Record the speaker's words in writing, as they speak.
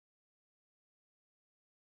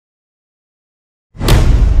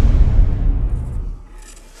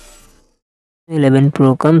11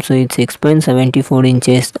 Pro comes with 6.74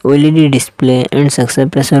 inches OLED display and success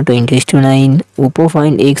ratio 20:9. Oppo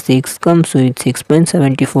Find X6 comes with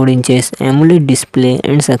 6.74 inches AMOLED display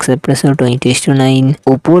and success ratio 20:9.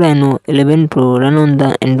 Oppo Reno 11 Pro run on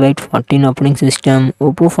the Android 14 operating system.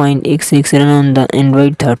 Oppo Find X6 run on the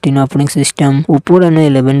Android 13 operating system. Oppo Reno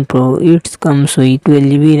 11 Pro it comes with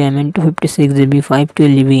 12GB RAM and 256GB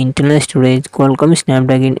 512GB internal storage. Qualcomm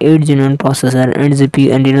Snapdragon 8 Gen 1 processor and GPU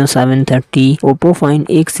Adreno 730. Oppo Find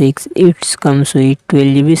X6 it comes with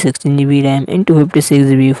 12GB 16GB RAM and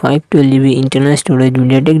 256GB 512GB internal storage.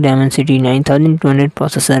 MediaTek Dimensity 9200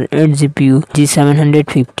 processor and GPU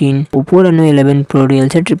G715. Oppo Reno 11 Pro real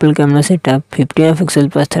set triple camera setup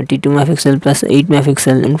 50MP plus 32MP plus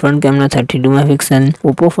 8MP and front camera 32MP.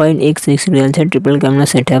 Oppo Find X6 real set triple camera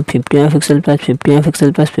setup 50MP plus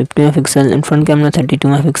 50MP plus 50MP and front camera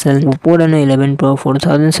 32MP. Oppo Reno 11 Pro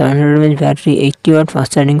 4700mAh battery 80W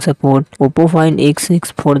fast charging support. Oppo Find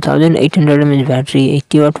X6 4800mAh battery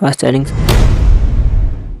 80W fast charging.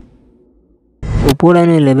 Oppo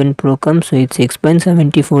Reno 11 Pro comes with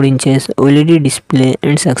 6.74 inches OLED display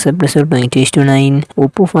and success ratio 20:9.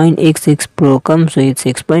 Oppo Find X6 Pro comes with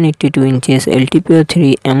 6.82 inches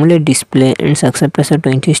LTPO3 AMOLED display and success ratio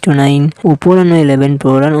 20:9. Oppo Reno 11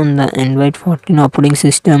 Pro run on the Android 14 operating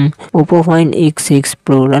system. Oppo Find X6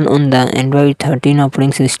 Pro run on the Android 13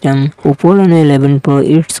 operating system. Oppo Reno 11 Pro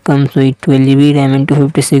it comes with 12GB RAM and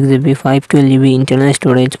 256GB 512GB internal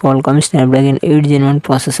storage. Qualcomm Snapdragon 8 Gen 1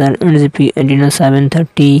 processor and GPU Adreno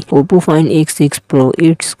 730. Oppo Find X6 Pro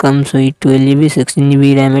it comes with 12GB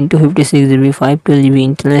 16GB RAM and 256GB 512GB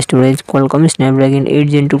internal storage. Qualcomm Snapdragon 8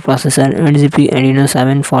 Gen 2 processor and GPU Adreno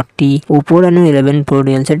 740. Oppo Reno 11 Pro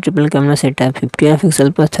real set triple camera setup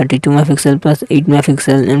 50MP plus 32MP plus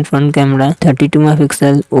 8MP and front camera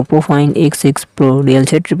 32MP. Oppo Find X6 Pro real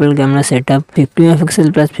set triple camera setup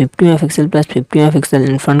 50MP plus 50MP plus 50MP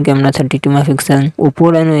and front camera 32MP.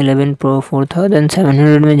 Oppo Reno 11 Pro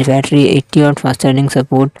 4700mAh battery 80W fast charging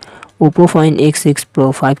support. Oppo Find X6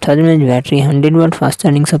 Pro 5000mAh battery 100W fast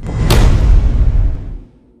charging support.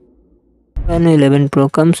 Reno 11 Pro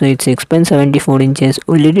comes with 6.74 inches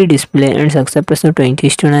OLED display and success ratio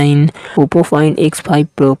 20:9. Oppo Find X5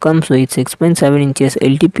 Pro comes with 6.7 inches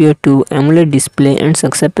LTPO2 AMOLED display and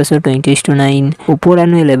success ratio 20:9. Oppo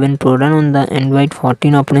Reno 11 Pro run on the Android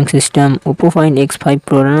 14 operating system. Oppo Find X5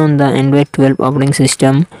 Pro run on the Android 12 operating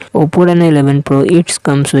system. Oppo Reno 11 Pro it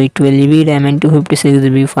comes with 12GB RAM and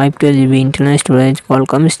 256GB 512GB internal storage.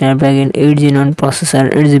 Qualcomm Snapdragon 8 Gen 1 processor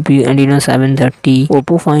and GPU Adreno 730.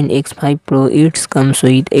 Oppo Find X5 Pro it comes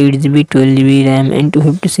with 8GB 12GB RAM and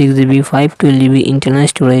 256GB 512GB internal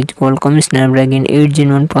storage. Qualcomm Snapdragon 8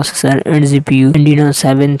 Gen 1 processor and GPU Adreno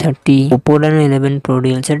 730. Oppo Reno 11 Pro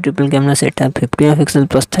real set triple camera setup 50MP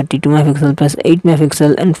plus 32MP plus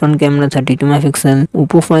 8MP and front camera 32MP.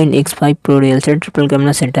 Oppo Find X5 Pro real set triple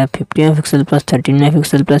camera setup 50MP plus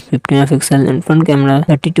 13MP plus 50MP and front camera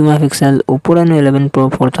 32MP. Oppo Reno 11 Pro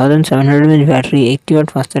 4700mAh battery 80W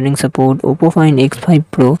fast charging support. Oppo Find X5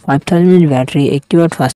 Pro 5000mAh battery 80W fast